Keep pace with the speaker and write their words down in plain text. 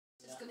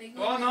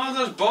Oh no,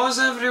 there's balls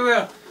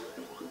everywhere.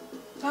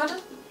 Pardon?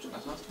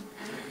 There's nothing.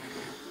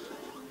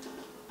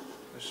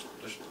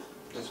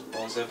 There's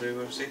balls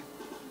everywhere, see?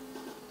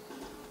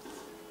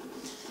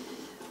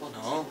 Oh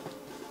no.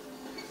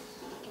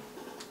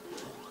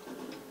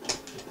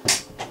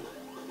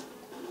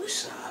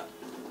 Who's that?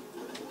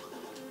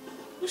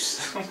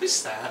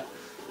 Who's that?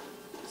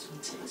 This one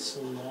takes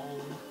so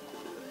long.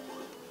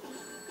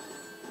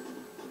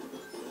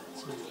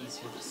 It's much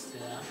easier just to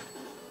do that.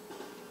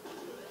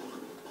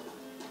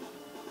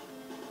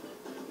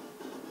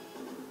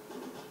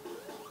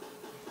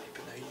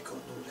 But now you've got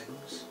no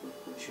rings.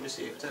 You should have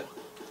saved it.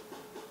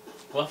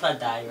 What if I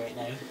die right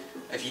now?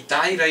 If you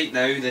die right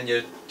now, then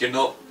you're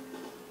not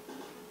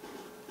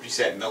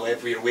resetting the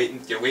level. You're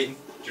waiting.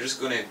 You're just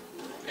gonna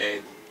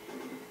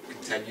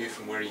continue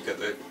from where you got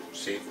the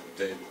save.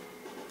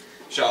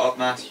 Shut up,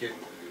 Matthew.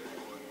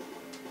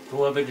 But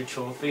what about the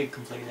trophy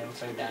completing it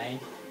without dying?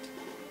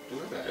 I don't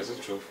think that is a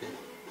trophy.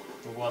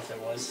 But what if it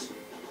was?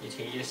 You'd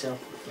hate yourself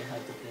if you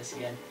had to do this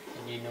again,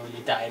 and you know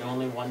you died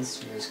only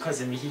once, and it was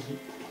because of me.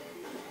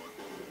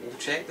 We'll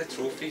check the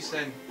trophies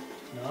then.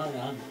 No,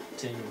 I'm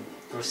doing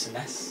worse than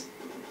this.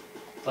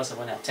 Plus I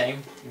won't have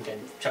time, I'm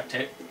getting chucked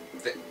out.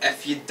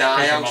 If you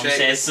die, Your I'll mum check.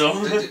 says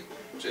so.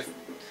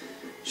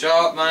 Shut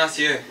up,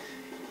 Matthew.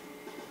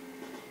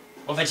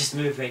 What if I just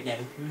move right now?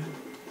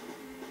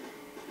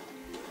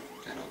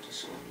 Then I'll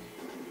just go on you.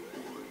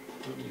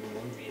 Don't even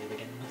want me to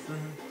begin with.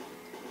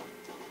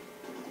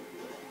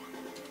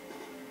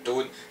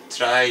 Don't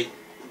try.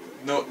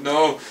 No.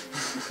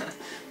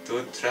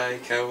 Don't try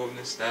kill him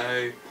this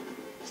now.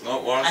 It's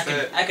not worth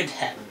it. I could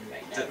hit him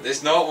right now.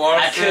 It's not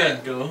worth I it.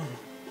 could though.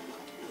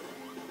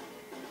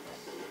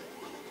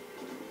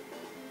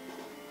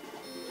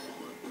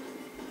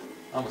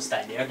 Almost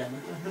died there, didn't I?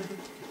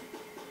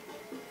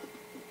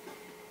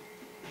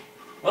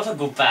 What if I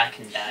go back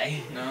and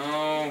die?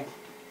 No.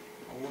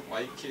 I won't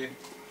like you.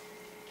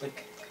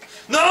 Like,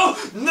 No!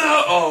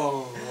 No!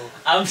 Oh!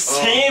 I'm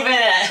saving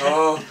it!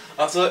 Oh!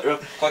 I thought we were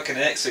clicking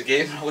an exit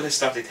game. I would have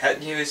started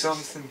hitting you with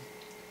something.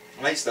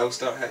 I might still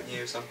start hitting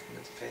you with something,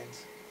 it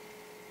depends.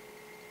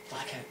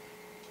 Blackout.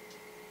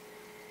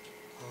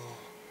 Oh.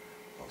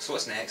 So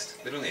what's next?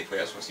 We don't need to play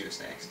this, we'll see what's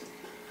next.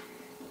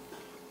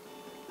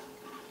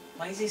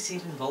 Why is he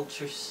saving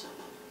vultures?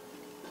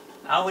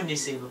 I wouldn't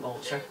save a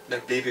vulture.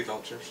 They're baby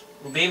vultures.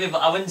 Well, baby,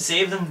 but I wouldn't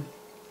save them.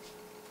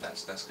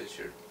 That's because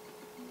you're...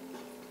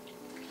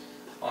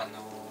 Oh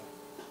no.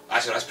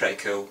 Actually, that's pretty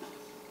cool.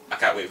 I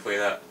can't wait to play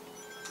that.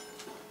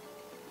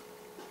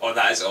 Oh,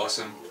 that is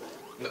awesome.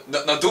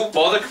 No, don't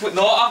bother.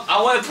 No,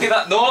 I want to play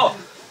that. No!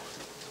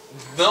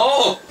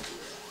 No!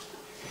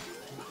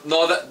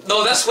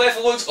 No, this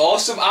level looks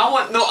awesome. I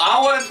want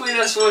to play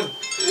this one.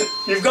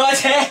 You've got a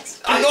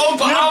text! I know,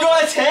 but You've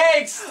got a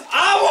text!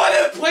 I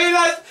want to play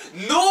that.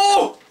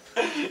 No!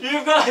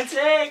 You've got a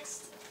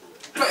text!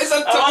 But it's a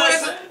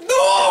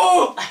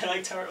no! I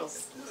like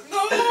turtles.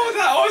 No,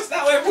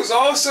 that level's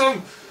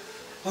awesome.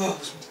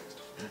 Oh.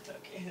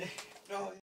 Okay. No.